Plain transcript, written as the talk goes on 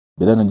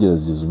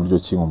Biranagerageza uburyo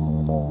ki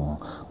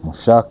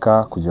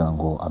mushaka kugira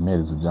ngo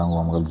amereze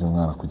ibyangombwa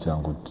by'umwana kugira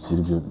ngo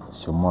tugire ibyo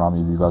cyomoramo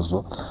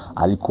ibibazo,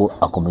 ariko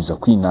akomeza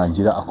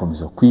kwinangira,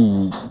 akomeza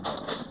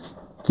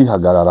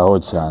kwihagararaho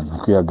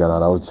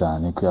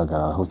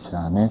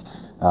cyane.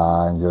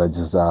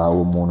 Ngerageza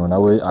uwo muntu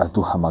nawe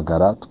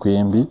aduhamagara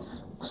twembi,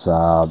 gusa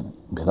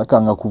mbere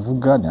akanga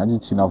kuvuga, ntihagire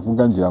ikintu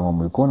avuga. Ngira ngo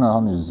muri kubona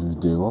hano izi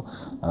video,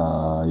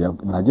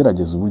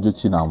 nagerageza uburyo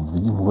ki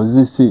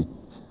namubaze se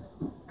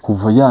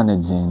kuva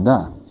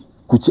yanagenda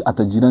kuki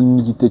atagira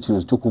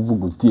n'igitekerezo cyo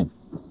kuvuga uti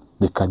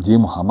reka ngiye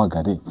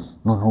muhamagare,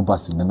 noneho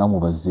basi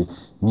namubaze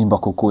nimba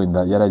koko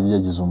wenda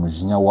yaragize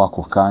umujinya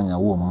wako kanya,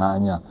 uwo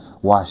mwanya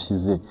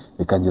washize,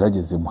 reka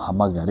ngerageze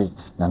muhamagare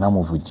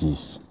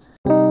nanamuvugisha.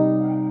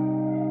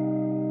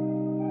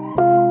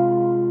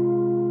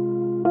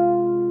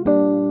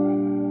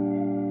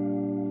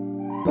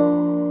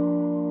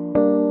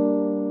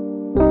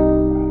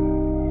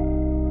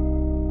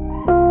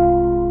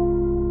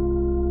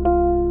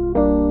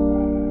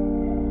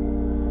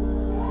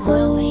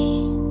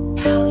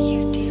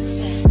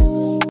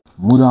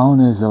 Muraho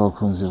neza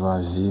abakunzi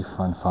bazi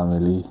fan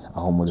family,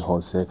 aho muri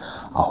hose,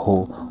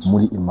 aho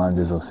muri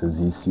impande zose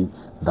z'isi,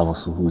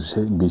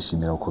 ndabasuhuje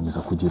mbishimira gukomeza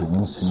kugira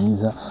umunsi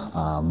mwiza.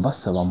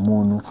 Mbasaba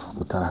muntu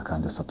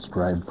utarakanda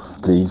subscribe,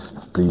 please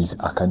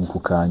akanya ku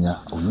kanya,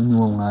 uyu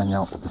niwo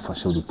mwanya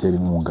udufashe udutera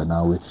inkunga,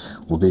 nawe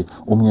ube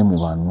umwe mu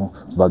bantu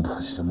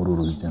badufashije muri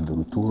uru rugendo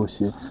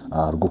rutoroshye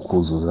rwo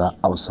kuzuza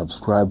abo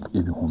subscribe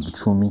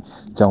 10,000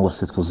 cyangwa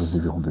se twuzuza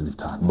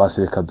 5,000.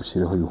 Basi reka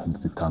dushyireho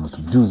 5,000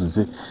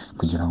 tubyuzuze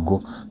kugira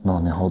ngo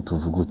noneho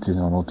tuvuga uti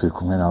noneho turi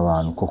kumwe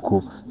n'abantu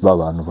koko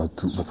b'abantu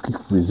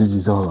batwifuriza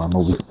ibyiza,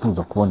 abantu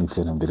bifuza kubona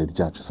iterambere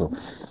ryacu. So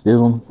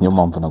rero niyo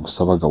mpamvu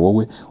nagusabaga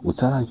wowe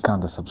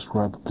utarakanda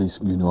subscribe, please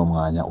uyu niwo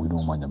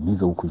mwanya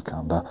mwiza wo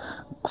kwikanda,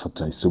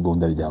 gufata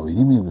isegonda ryawe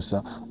rimwe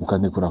gusa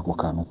ukande kuri ako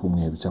kantu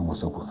k'umweru cyangwa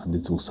se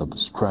ukanditse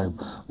subscribe,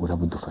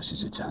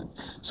 urabudufashije cyane.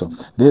 So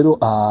rero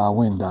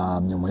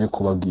wenda nyuma yo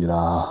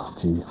kubabwira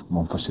ati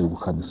mumfashe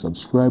gukanda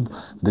subscribe,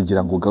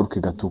 ndagira ngo garuke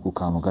gato ku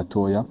kantu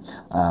gatoya.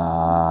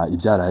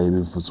 Ibyaraye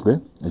bivuzwe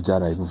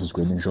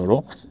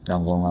nijoro,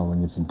 ngo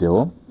mwabonye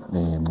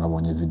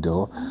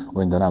video,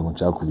 wenda ntabwo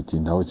nshaka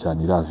kubitindaho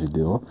cyane iriya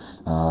video.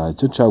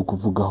 Icyo nshaka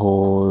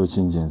kuvugaho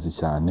cy'ingenzi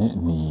cyane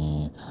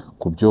ni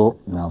ku byo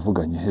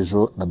navuganye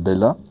ejo na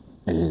Bella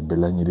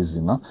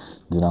nyirizina.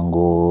 Ngira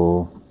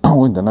ngo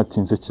wenda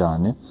natinze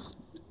cyane,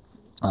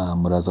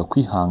 muraza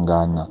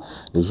kwihangana.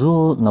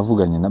 Ejo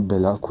navuganye na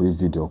Bella kuri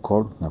video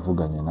call,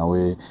 navuganye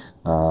nawe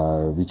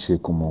biciye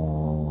ku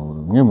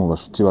mwe mu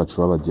bashuti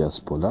bacu b'aba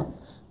Diaspora,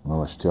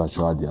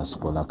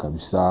 Diaspora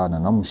kabisa.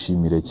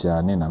 Nanamushimire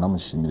cyane.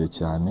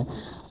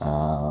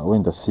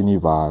 Wenda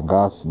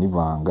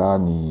sinibanga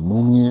ni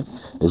numwe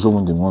ejo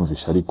bundi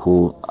mwumvisha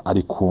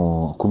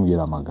ariko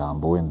kumbwira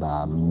amagambo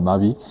wenda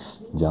mabi,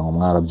 ngira ngo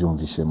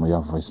mwarabyumvishe muri ya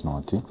voice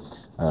note.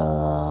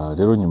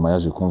 Rero nyuma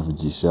yaje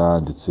kumvugisha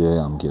ndetse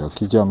ambwira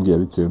ko ibyo ambwiye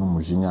bitewe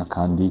n'umujinya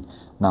kandi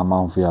nta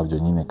mpamvu yabyo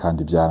nyine,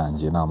 kandi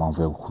byarangiye nta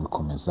mpamvu yo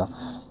kubikomeza.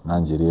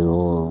 Nanjye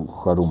rero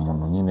ko ari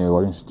umuntu nyine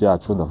wari inshuti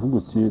yacu, ndavuga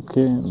uti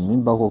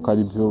nimba koko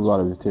ari byo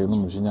barabitewe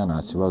n'umujinya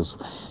nta kibazo.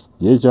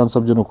 Yewe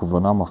cyansabye no kuva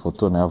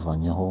n'amafoto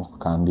nayavanyeho,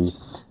 kandi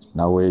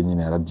nawe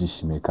nyine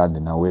yarabyishimiye, kandi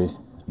nawe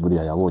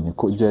buriya yabonye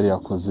ko ibyo yari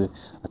yakoze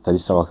atari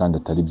sawa kandi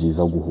atari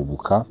byiza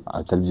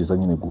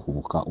nyine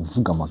guhubuka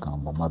uvuga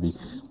amagambo mabi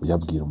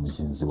uyabwira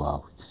umugenzi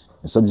wawe.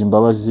 Yasabye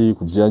imbabazi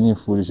ku byo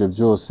yanyifurije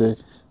byose,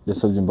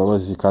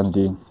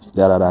 kandi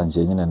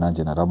yararangiye nyine,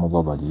 nanjye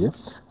naramubabariye.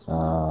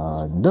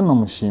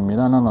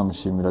 Nanamushimira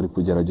ari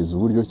kugerageza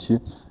uburyo ki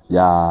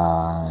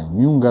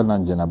yanyunga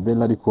nanjye na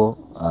Bella, ariko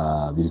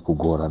biri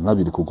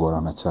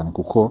kugorana cyane,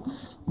 kuko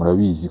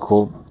murabizi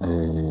ko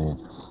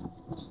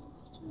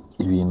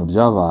ibintu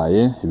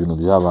byabaye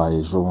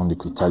ejo bundi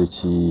ku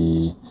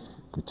itariki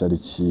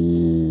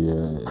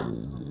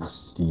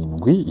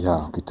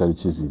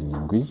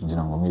 7,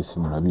 ngira ngo mwese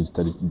murabizi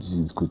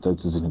ku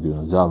itariki 7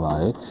 ibintu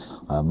byabaye.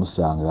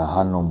 Musanga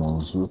hano mu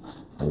nzu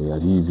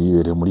yari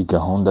bibereye muri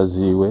gahunda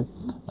ziwe.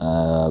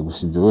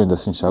 Gusa ibyo wenda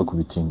sinshaka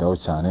kubitindaho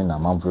cyane, nta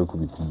mpamvu yo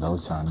kubitindaho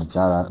cyane,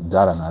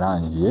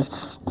 byaranarangiye.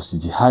 Gusa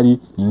igihari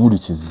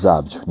inkurikizi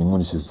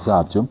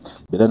zabyo.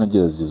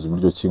 Biranagerageza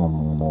uburyo ki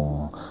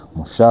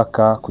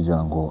mushaka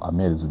kugira ngo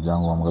amereze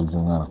ibyangombwa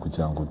by'umwana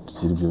kugira ngo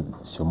tugire ibyo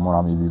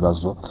cyomoramo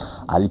ibibazo,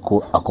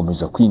 ariko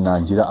akomeza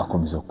kwinangira,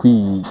 akomeza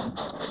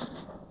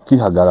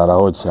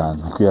kwihagararaho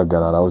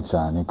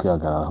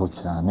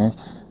cyane.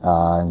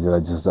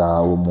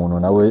 Ngerageza uwo muntu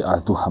nawe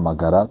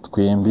aduhamagara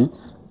twembi,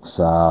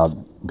 gusa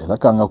mbere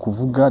akanga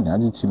kuvuga,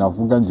 ntihagire ikintu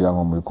avuga. Ngira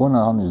ngo muri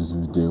kubona hano izi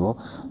video,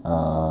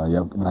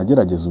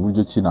 nagerageza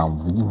uburyo ki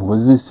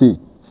namubaze se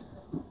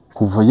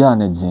kuva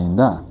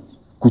yanagenda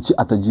kuki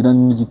atagira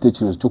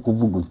n'igitekerezo cyo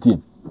kuvuga uti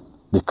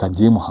reka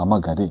ngiye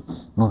muhamagare,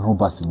 noneho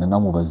basi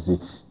namubaze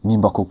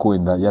nimba koko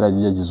wenda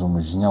yaragize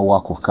umujinya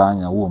wako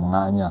kanya, uwo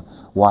mwanya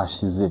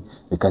washize,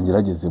 reka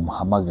ngerageze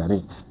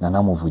muhamagare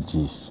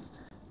nanamuvugisha.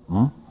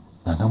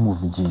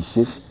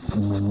 nanamuvugishe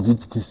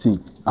numvite se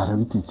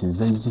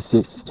arabitekereza iki se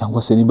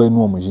cyangwa se niba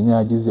n'uwo mujinya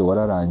yagize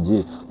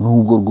wararangiye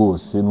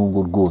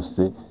nubwo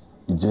rwose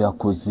ibyo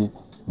yakoze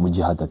mu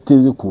gihe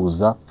adateze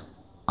kuza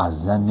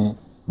azane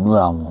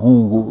n'uriya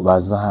muhungu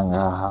baza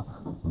ahangaha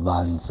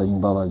bansa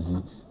imbabazi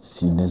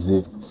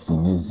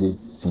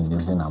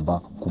sineze namba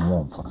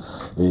kumwumva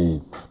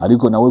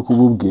ariko nawe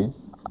kububwe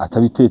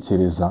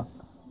atabitekereza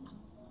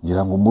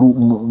ngira ngo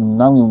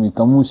namwe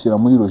mwita mushyira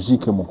muri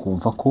logique mu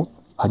kumva ko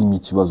harimo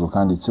ikibazo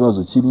kandi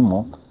ikibazo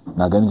kirimo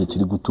naga nije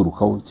kiri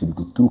guturukaho kiri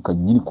guturuka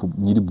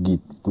nyiri bwite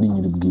kuri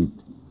nyiri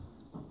bwite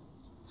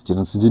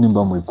cyane sinzi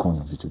nimba muri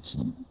kumva icyo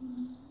kintu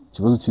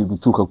ikibazo kiri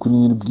guturuka kuri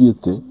nyiri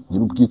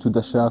bwite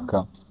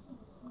udashaka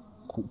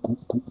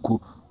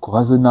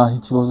kubaza naho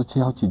ikibazo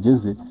cyaho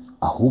kigeze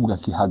ahubwo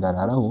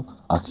akihagararaho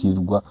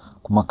akirwa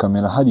ku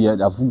makamera hariya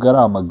avuga ari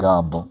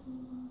amagambo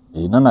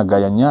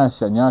nanagaya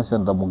nyashya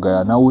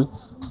ndamugaya nawe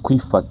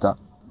kwifata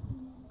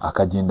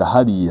akagenda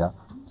hariya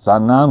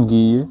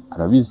sanambwiye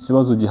arabizi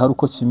ikibazo gihari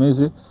uko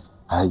kimeze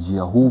aragiye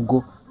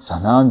ahubwo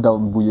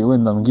sanandambuye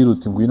wenda mbwira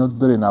uti ngwino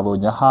dore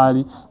nabonye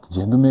ahari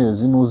tugenda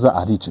umezi nuza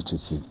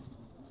aricecekeye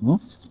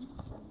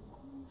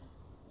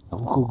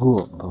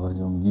ahubwo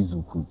mbabaye mbwiza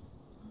ukuri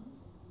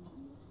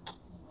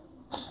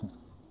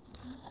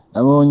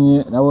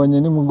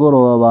nabonye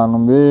nimugoroba abantu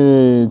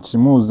benshi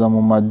muza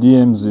mu ma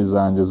DMs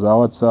zanjye za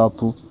WhatsApp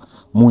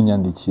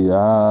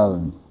munyandikira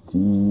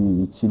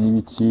iki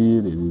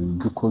n'ibiki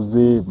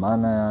dukoze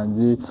mana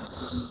yanjye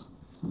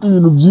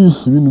ibintu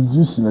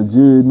byinshi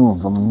nagiye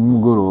numva mu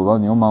mugoroba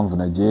niyo mpamvu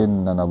nagiye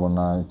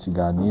nanabona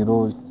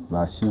ikiganiro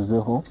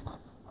bashyizeho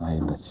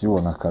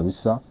ndakibona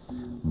kabisa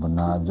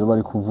mbona byo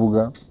bari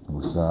kuvuga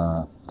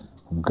gusa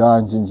ku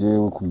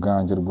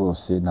bwanjye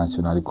rwose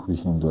ntacyo nari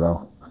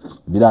kubihinduraho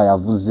biriya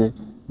yavuze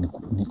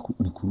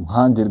ni ku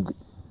ruhande rwe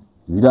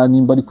biriya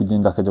nimba ari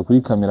kugenda akajya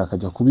kuri kamera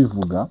akajya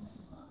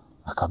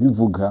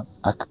akabivuga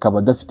akaba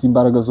adafite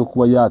imbaraga zo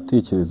kuba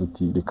yatekereza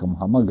uti reka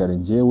muhamagare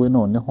njyewe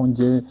noneho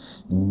njye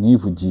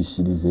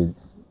nivugishirize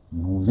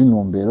numve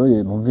intumbero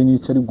ye numve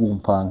n'icyo ari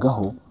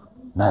gumpangaho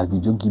ntabwo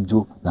ibyo ngibyo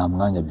nta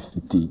mwanya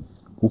bifitiye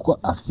kuko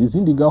afite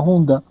izindi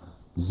gahunda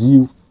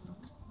ziwe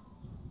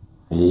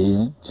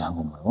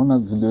cyangwa murabona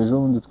video ejo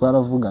bundi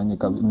twaravuganye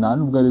nta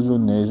nubwo ari ejo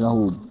n'ejo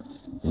ahubwo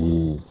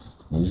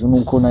ejo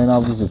nuko nari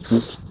navuze ati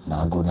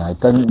ntabwo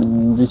nahita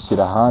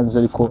mbishyira hanze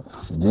ariko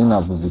njye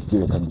navuze ati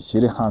reka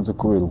mbishyire hanze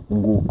kubera uku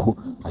nguku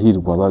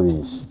ahirwa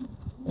babeshya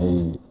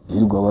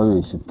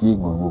ati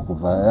ngo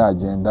kuva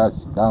yagenda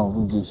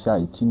sindamuvugisha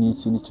iki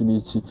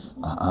n'iki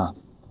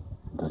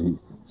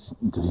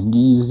dore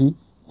ngizi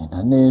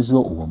na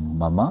n'ejo uwo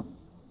mama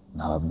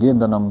nababwiye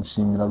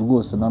ndanamushimira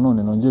rwose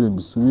nanone nongere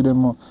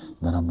mbisubiremo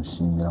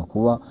ndanamushimira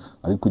kuba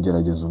ari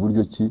kugerageza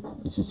uburyo ki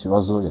iki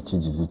kibazo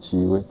yakigize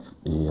ikiwe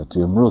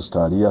atuye muri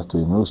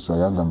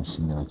Australia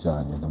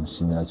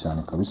ndamushimira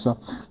cyane kabisa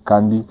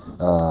kandi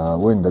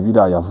wenda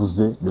biriya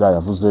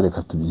yavuze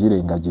reka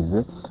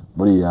tubyirengagize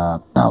buriya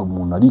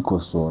umuntu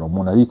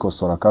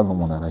arikosora kandi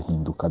umuntu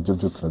arahinduka byo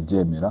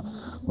turabyemera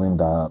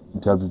wenda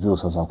byabyo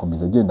byose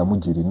azakomeza agenda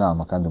amugira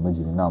inama kandi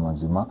amugira inama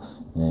nzima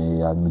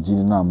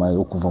yamugira inama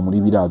yo kuva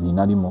muri biriya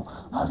bintu arimo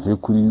ave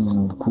kuri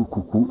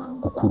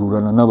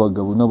gukururana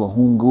n'abagabo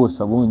n'abahungu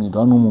bose abonye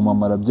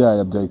n'umumama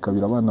arabyaye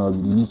kabiri abana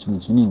babiri n'ikintu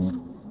kinini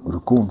uri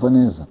kumva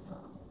neza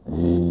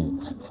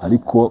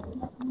ariko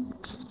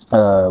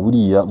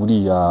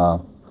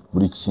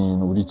buri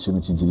kintu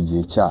kigira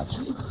igihe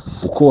cyacyo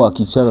uko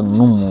wakicarana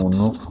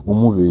n'umuntu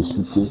umubeshya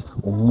ute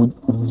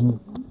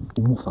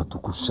umufata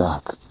uko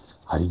ushaka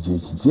hari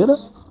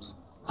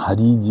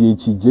igihe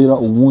kigera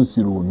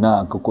umunsi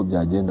runaka uko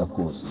byagenda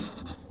kose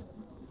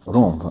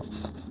urumva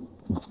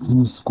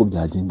umunsi uko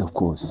byagenda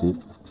kose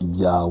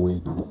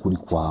ibyawe ukuri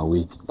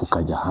kwawe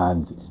kukajya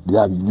hanze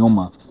bya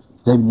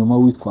binyoma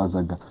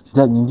witwazaga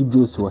bya bindi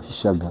byose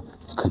wahishaga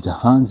bikajya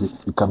hanze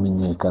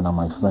bikamenyekana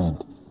my friend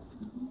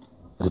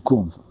ari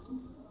kumva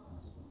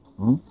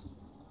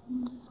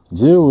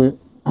jewe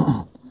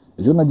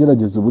ejo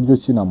nagerageza uburyo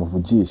ki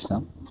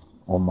namuvugisha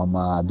uwo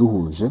mama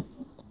aduhuje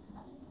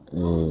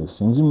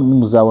sinzi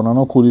muzabona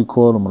no kuri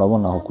call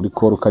murabona aho kuri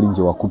call ko ari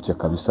njye wakubye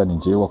kabisa ni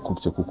njye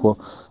wakubye kuko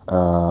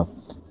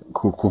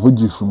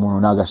kuvugisha umuntu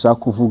nagashaka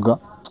kuvuga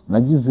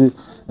nagize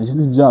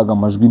ibyaga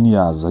amajwi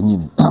niyaza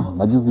nyine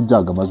nagize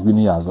ibyaga amajwi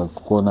niyaza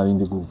kuko nari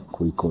ndi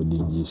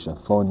kurikodingisha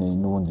phone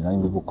n'ubundi nari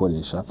ndi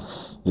gukoresha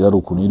yari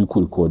ukuntu iri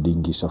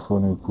kurikodingisha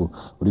phone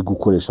uri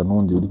gukoresha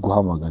n'ubundi uri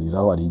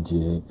guhamagarira ari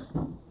igihe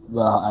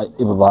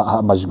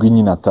amajwi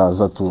nyine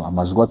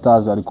amajwi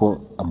ataza ariko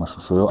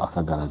amashusho yo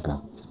akagaragara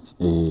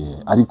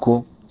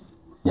ariko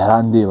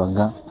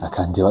yarandebaga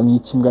akandeba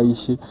nk'iki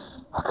ngayishe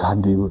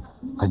akandeba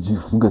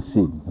akagifunga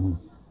se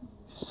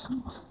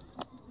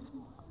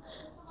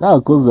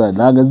yakoza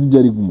nagazi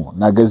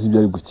ibyo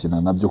ari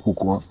gukina nabyo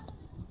kuko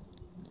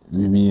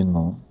ibi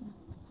bintu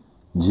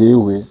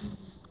njyewe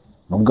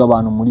nubwo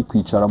abantu muri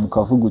kwicara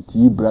mukavuga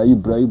uti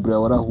Ibra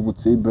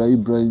warahubutse Ibra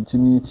iki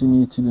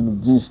ibintu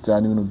byinshi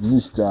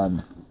cyane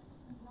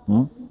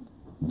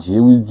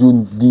njyewe ibyo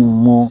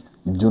ndimo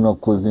ibyo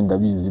nakoze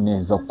ndabizi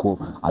neza ko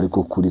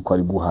ariko kuri ko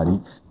ari guhari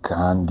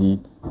kandi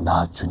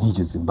ntacyo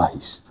nigeze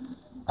mbahisha.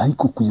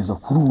 Ariko kugeza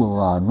kuri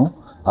ubu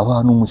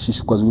abantu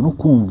mushishikazwe no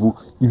kumva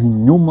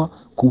ibinyoma,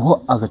 kuha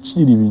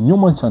agaciro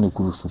ibinyoma cyane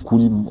kurusha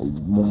ukuri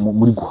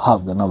muri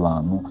guhabwa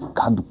n'abantu,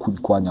 kandi ukuri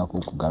kwa nyako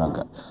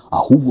kugaragara.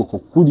 Ahubwo ko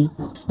kuri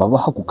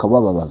babaha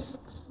kukabababaza,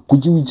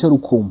 kugira wicara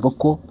ukumva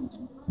ko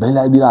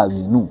biriya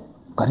bintu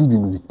ari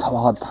ibintu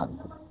bitabaho atari.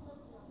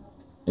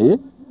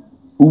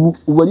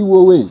 Ubu ari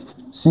wowe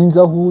sinzi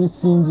aho uri,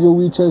 sinzi iyo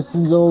wicaye,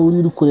 sinzi aho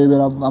uri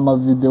kurebera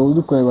amavideo,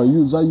 uri kureba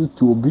za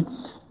YouTube,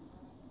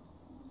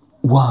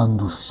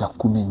 wandusha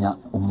kumenya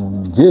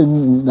umuntu. Nje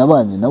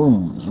nabanye nawe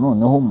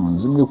noneho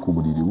munzi mwe ku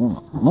buriri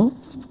bumwe,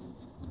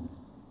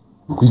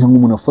 kugira ngo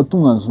umuntu afate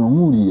umwanzuro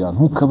nk'uriya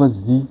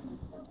ntukabazi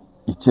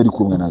icyo ari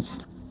kumwe nacyo.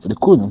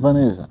 Ariko nyumva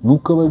neza,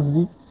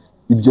 ntukabazi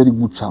ibyo ari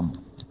gucamo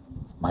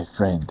my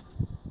friend.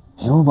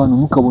 Rero abantu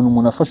mukabona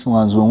umuntu afashe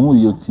umwanzuro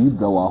nk'uriya uti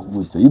Ibra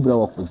wahubutse, Ibra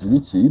wakoze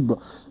ibiki, Ibra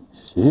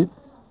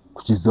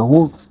kugeza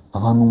aho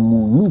abantu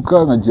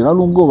nuka nkagera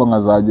n'ubwoba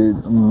nkazajya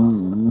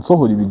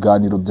nsohora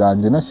ibiganiro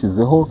byanjye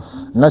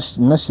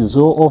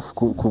nashizeho off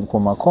ku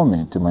ma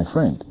comment my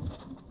friend.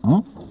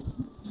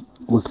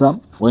 Gusa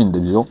wenda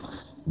ibyo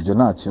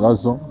nta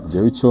kibazo,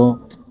 njyewe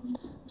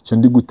icyo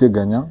ndi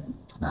guteganya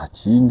nta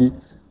kindi,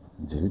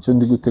 njyewe icyo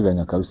ndi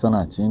guteganya kabisa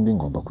nta kindi,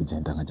 ngomba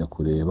kugenda nkajya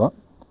kureba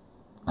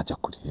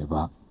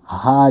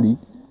ahari,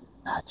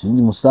 nta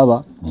kindi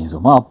musaba ni izo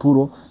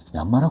mpapuro.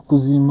 Yamara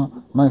kuzima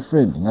my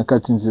friend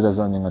nkakata inzira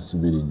zanjye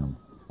nkasubira inyuma,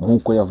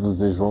 nk'uko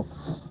yavuze ejo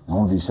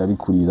numvisha ari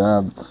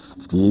kurira,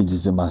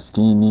 yigize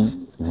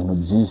maskini, ibintu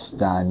byinshi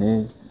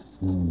cyane,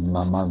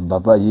 mama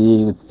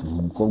babaye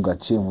umukobwa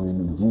aciye mu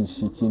bintu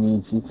byinshi iki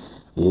n'iki.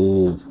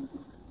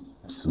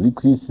 Suri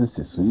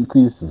ku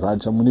isi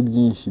uzaca muri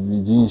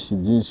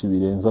byinshi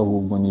birenze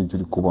ahubwo n'ibyo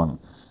uri kubona.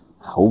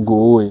 Ahubwo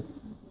wowe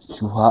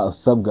icyo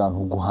usabwa ni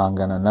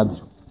uguhangana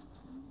nabyo.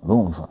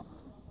 Urumva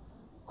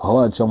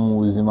waca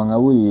mu buzima nka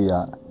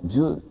buriya,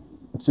 ibyo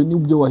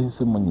nibyo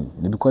wahisemo nyine,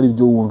 nibwo ari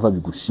byo wumva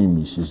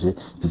bigushimishije,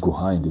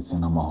 biguhaye ndetse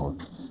n'amahoro.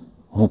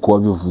 Nk'uko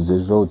wabivuze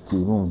ejo uti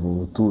urumva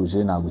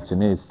utuje, ntabwo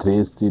ukeneye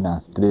stress,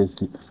 nta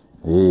stress.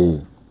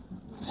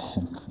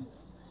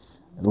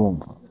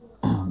 Urumva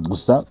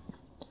gusa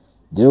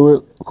jewe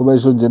kuba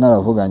ejo nje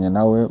naravuganye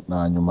nawe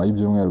nyuma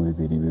y'ibyumweru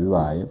 2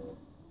 bibaye,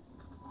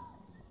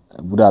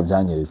 buriya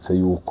byanyeretse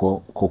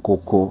yuko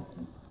koko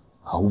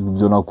ahubwo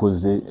ibyo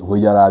nakoze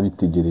we yari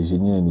abitegereje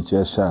nyine, nicyo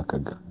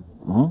yashakaga,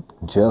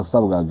 nicyo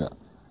yasabwaga.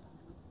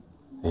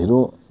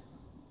 Rero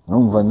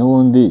urumva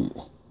n'ubundi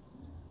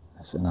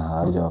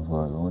naharya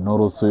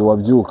norosoye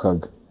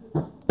wabyukaga.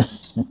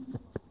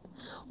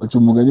 Uca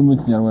umugani mu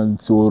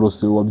Kinyarwanda si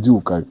worosoye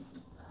wabyukaga.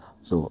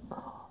 So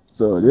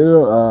rero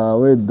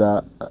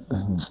wenda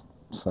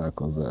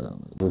sakoza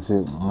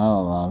bose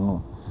mwaba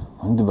bantu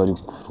undi bari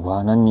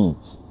kurwana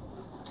n'iki,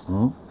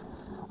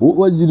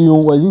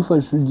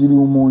 wagifashe ugiriye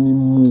umuntu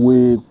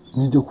impuhwe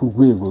n'ibyo ku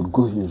rwego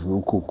rwo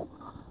hejuru koko.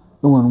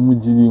 N'abantu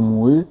umugiriye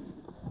impuhwe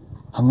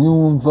hamwe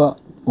wumva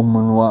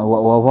umuntu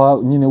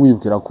waba nyine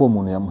wibwira ko uwo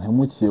muntu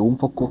yamuhemukiye,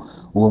 wumva ko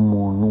uwo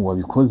muntu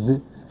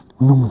wabikoze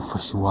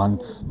n'umufashe wanyu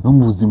no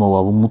mu buzima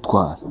waba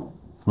umutwara,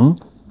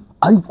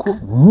 ariko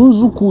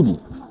ntuzi ukuri,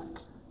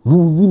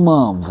 ntuzi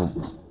impamvu,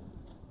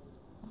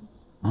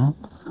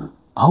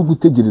 aho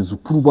gutegereza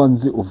ukuri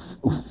ubanze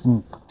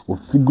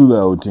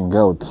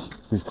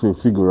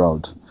figure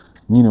out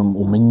nyine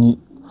umenye,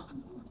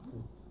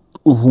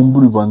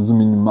 uvumbure ubanze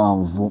umenye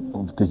impamvu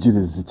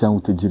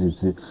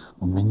utegereze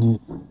umenye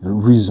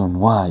reason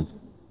why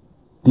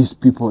these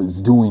people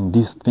is doing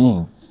this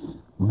thing,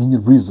 umenye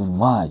reason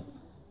why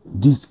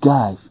this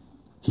guy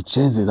he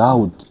chases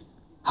out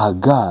her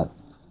girl.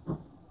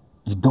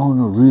 You don't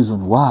know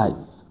reason why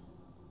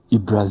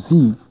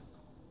Ibrazzi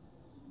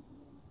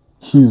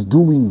he's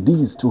doing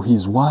this to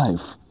his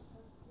wife.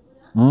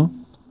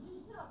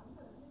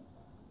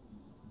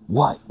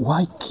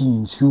 Why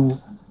can't you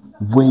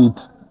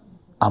wait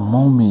a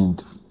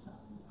moment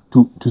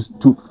to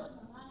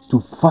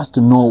first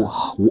know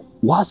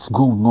what's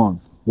going on,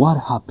 what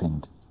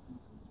happened,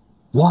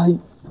 why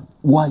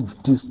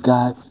this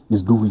guy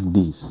is doing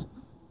this?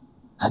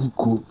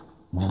 Ariko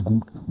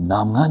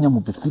nta mwanya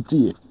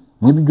mubifitiye,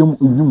 mwebwe ibyo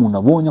umuntu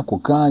abonye ako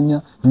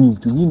kanya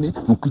n'ibyo nyine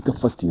nukwita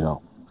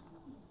fatiraho.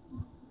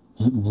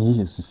 Ni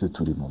iyihe si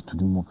turi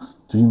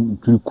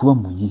kuba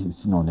mu yihe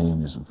si none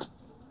yemeza uti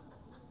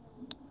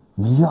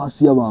ni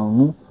hasi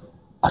y'abantu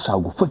ashaka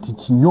gufata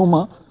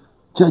ikinyoma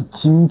cya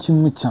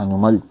kimwe cya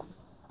nyuma, ariko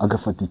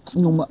agafata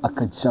ikinyoma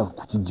akagishaka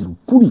kukigira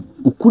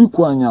ukuri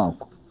kwa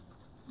nyako.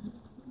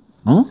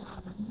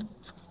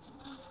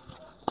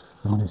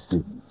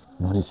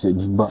 none se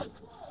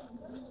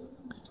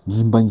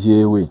nimba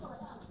njyewe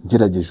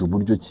ngerageje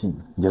uburyo ki,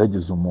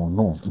 ngerageza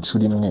umuntu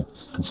inshuro imwe,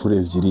 inshuro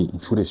ebyiri,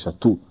 inshuro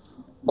eshatu,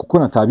 kuko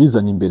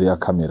natabizanye imbere ya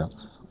kamera,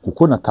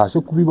 kuko natashe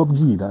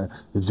kubibabwira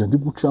ibyo ndi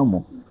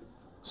gucamo,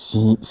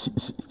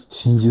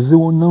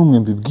 singizeho namwe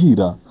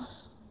mbibwira.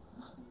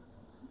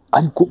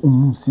 Ariko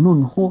umunsi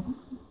noneho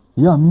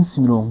ya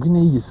minsi 40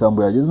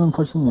 y'igisambo yageze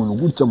mfashe umuntu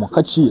gutya mu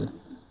kaciye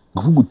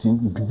ngavuga uti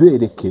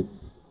bibereke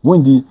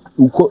wendi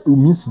uko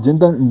iminsi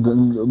igenda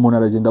umuntu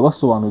aragenda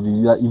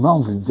basobanurira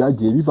impamvu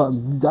byagiye biba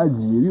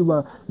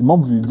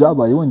impamvu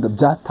byabaye wenda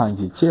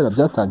byatangiye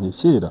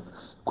kera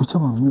kuki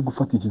abantu muri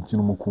gufata iki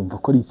kintu mu kumva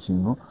ko ari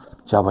ikintu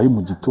cyabaye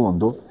mu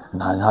gitondo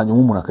hanyuma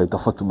umuntu akahita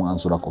afata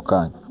umwanzuro ako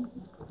kanya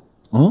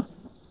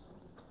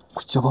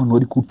kuki abantu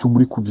bari kucyo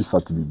muri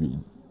kubyifata ibi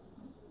bintu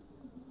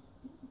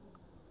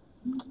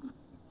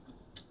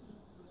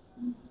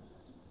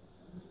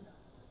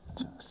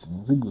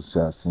sinzi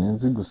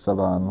gusa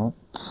abantu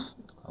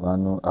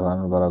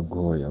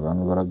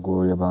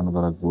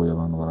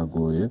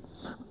baragoye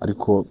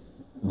ariko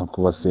no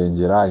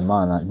kubasengera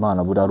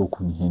imana buri ari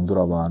ukuntu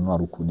ihindura abantu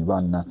ari ukuntu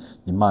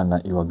imana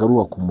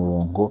ibagarura ku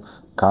murongo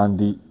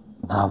kandi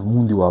nta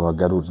wundi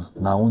wabagarura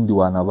nta wundi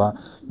wanaba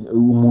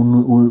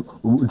umuntu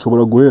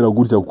nshobora guhera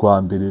gutya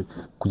kwa mbere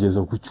kugeza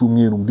ku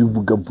cyumweru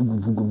mbivuga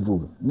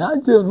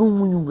nanjye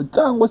n'umunyumva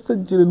cyangwa se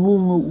agire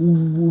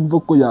n'umva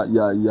ko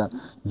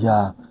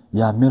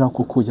yamera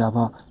koko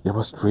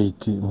yaba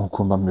straight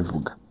nkuko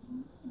mbivuga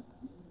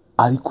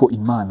ariko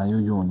imana yo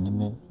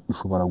yonyine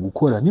ishobora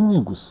gukora rimwe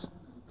gusa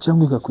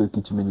cyangwa ikakwereka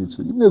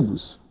ikimenyetso rimwe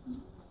gusa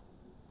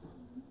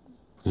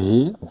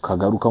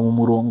ukagaruka mu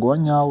murongo wa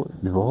nyawe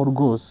bibaho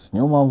rwose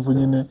niyo mpamvu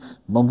nyine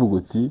mvuga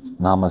uti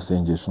nta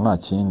masengesho nta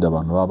kindi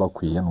abantu baba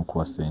bakwiye no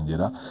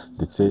kubasengera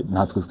ndetse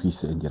natwe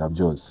twisengera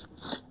byose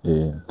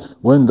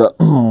wenda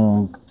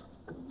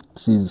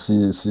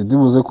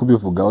sidibuze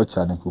kubivugaho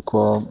cyane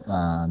kuko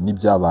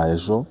n'ibyabaye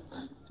ejo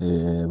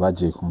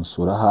bagiye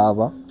kumusura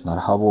haba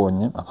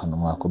narahabonye abantu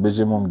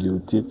mwakomeje mumbwira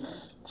uti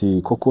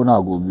koko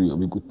ntabwo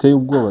biguteye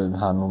ubwoba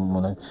nta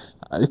n'umuntu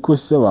ariko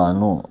se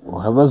abantu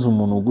urabaza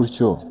umuntu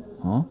gutyo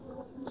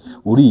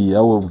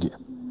uriya we bwe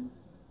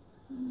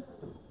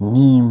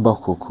nimba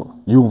koko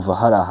yumva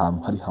hari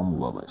ahantu hari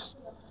hamubabaje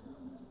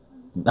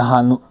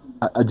ahantu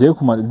agiye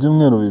kumara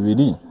ibyumweru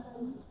 2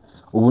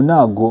 ubu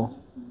ntabwo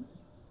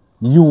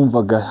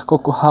yumvaga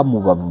koko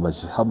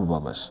hamubabaje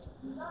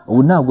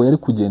ubu ntabwo yari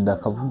kugenda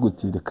akavuga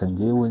uti reka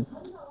ngewe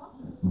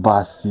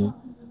basi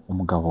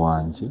umugabo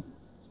wanjye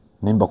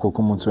nimba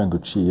koko umunsi wenda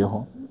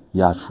uciyeho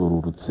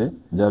yacururutse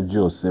bya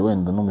byose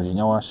wenda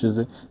n'umujinya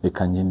washize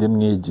reka ngende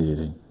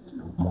mwegere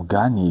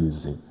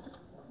muganirize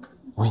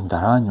wenda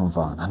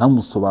aranyumva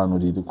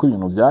ntanamusobanurire uko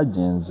ibintu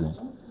byagenze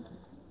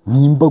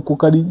nimba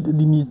kuko ari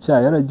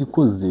n'icyaha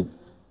yaragikoze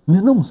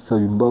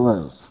nanamusaba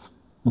imbabazi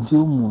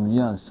njyewe umuntu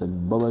yasaba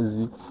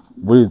imbabazi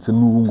buretse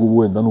n'ubu ngubu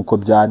wenda nuko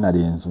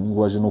byanarenze ubu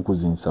ngubu aje no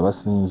kuzinsaba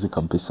sinzi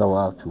kabisa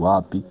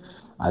wapi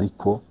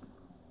ariko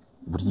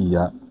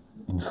buriya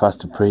in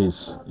first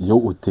place iyo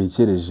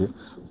utekereje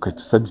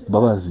ukahita usaba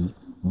imbabazi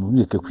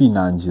ntureke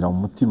kwinangira mu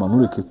mutima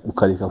ntureke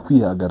ukareka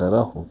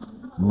kwihagararaho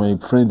my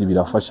friend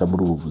birafasha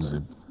muri ubu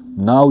buzima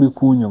nawe uri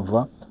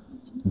kunyumva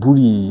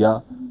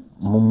buriya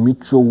mu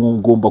mico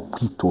ugomba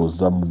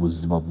kwitoza mu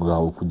buzima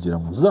bwawe kugira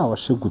ngo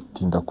uzabashe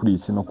gutinda kuri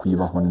isi no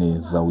kuyibaho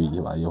neza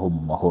wibayeho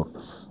mu mahoro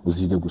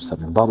uzige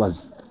gusaba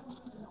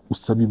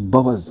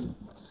imbabazi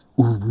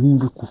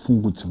urumve ko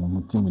ufungutse mu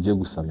mutima ugiye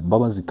gusaba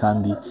imbabazi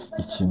kandi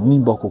ikintu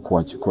nimba koko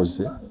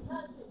wakikoze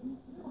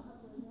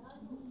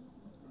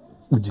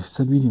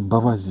ugisabira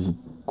imbabazi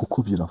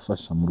kuko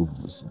birafasha muri ubu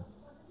buzima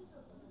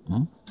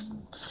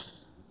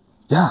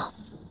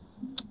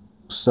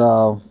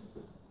gusa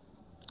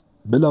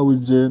bela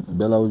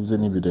wibye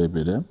ni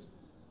birebire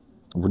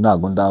ubu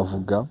ntabwo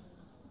ndavuga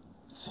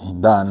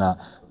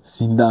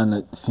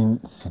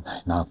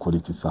nakora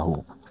iki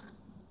saho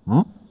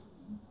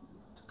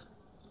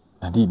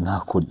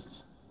nakora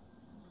iki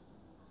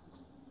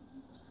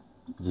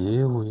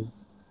yewe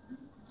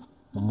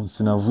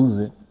umunsi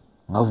navuze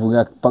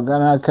nkavuga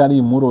pagana kari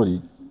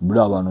imurori buri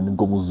abantu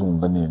nibwo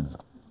muzumva neza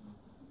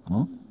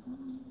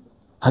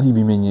hari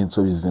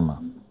ibimenyetso bizima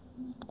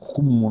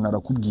kuko umuntu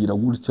arakubwira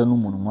gutya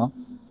n'umunwa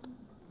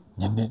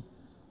nyine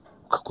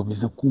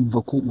ugakomeza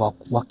kumva ko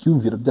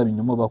wakwiyumvira bya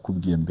binyoma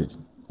bakubwiye mbere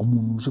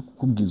umuntu uje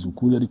kukubwiza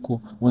ukuri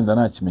ariko wenda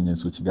nta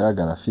kimenyetso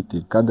kigaragara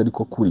afite kandi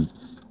ariko kuri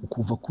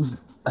ukumva kuri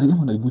ariko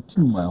umuntu ari guta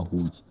inyuma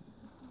yahuye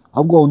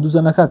ahubwo wundi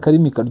uzana ka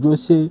karimi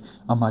karyoshye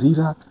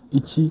amarira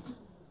iki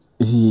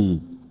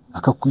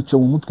akakwica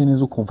mu mutwe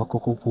neza ukumva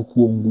koko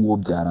uwo nguwo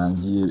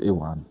byarangiye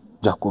ewana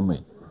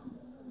byakomeye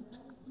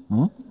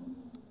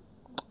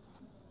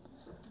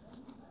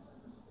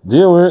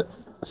jewe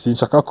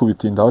sinshaka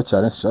kubitindaho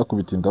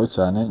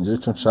cyane nje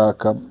cyo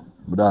nshaka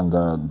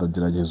buranda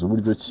ndagerageza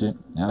uburyo ki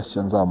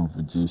nyashya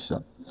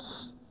nzamuvugisha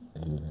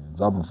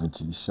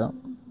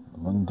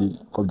ubundi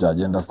ko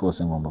byagenda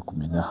kose ngomba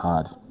kumenya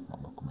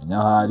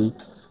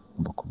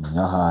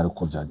ahari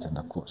uko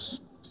byagenda kose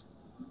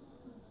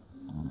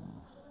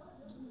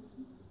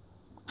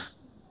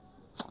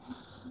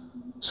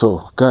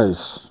so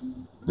guys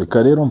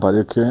reka rero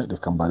mbareke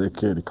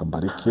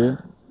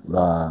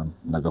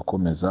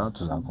nagakomeza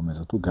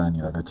tuzakomeza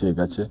tuganira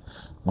gake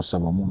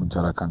musaba mu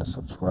mutara kandi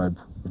subscribe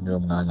niyo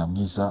mwanya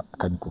mwiza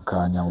kandi ko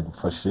kanya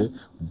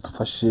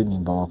udufashe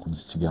nimba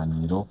wakunze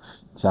ikiganiro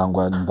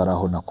cyangwa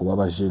nimbaraho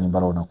nakubabaje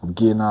nimbaraho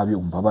nakubwiye nabi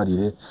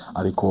umbabarire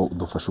ariko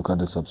udufashe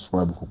ukanda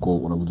subscribe kuko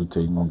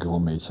urabuduteye inkunga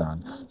ikomeye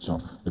cyane. So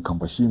reka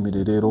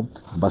mbashimire rero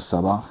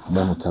mbasaba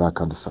umuntu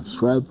utarakanda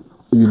subscribe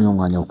uyu ni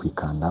umwanya wo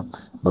kwikanda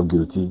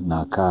babwira uti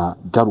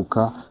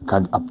nakagaruka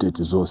kandi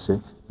update zose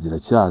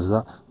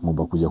ziracyaza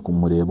ngomba kujya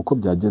kumureba uko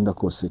byagenda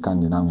kose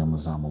kandi namwe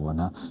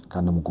muzamubona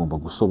kandi mugomba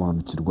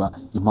gusobanukirwa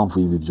impamvu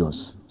y'ibi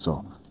byose.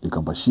 So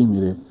reka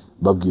mbashimire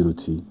babwira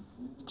uti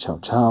ciao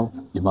ciao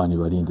Imana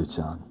ibarinde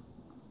cyane.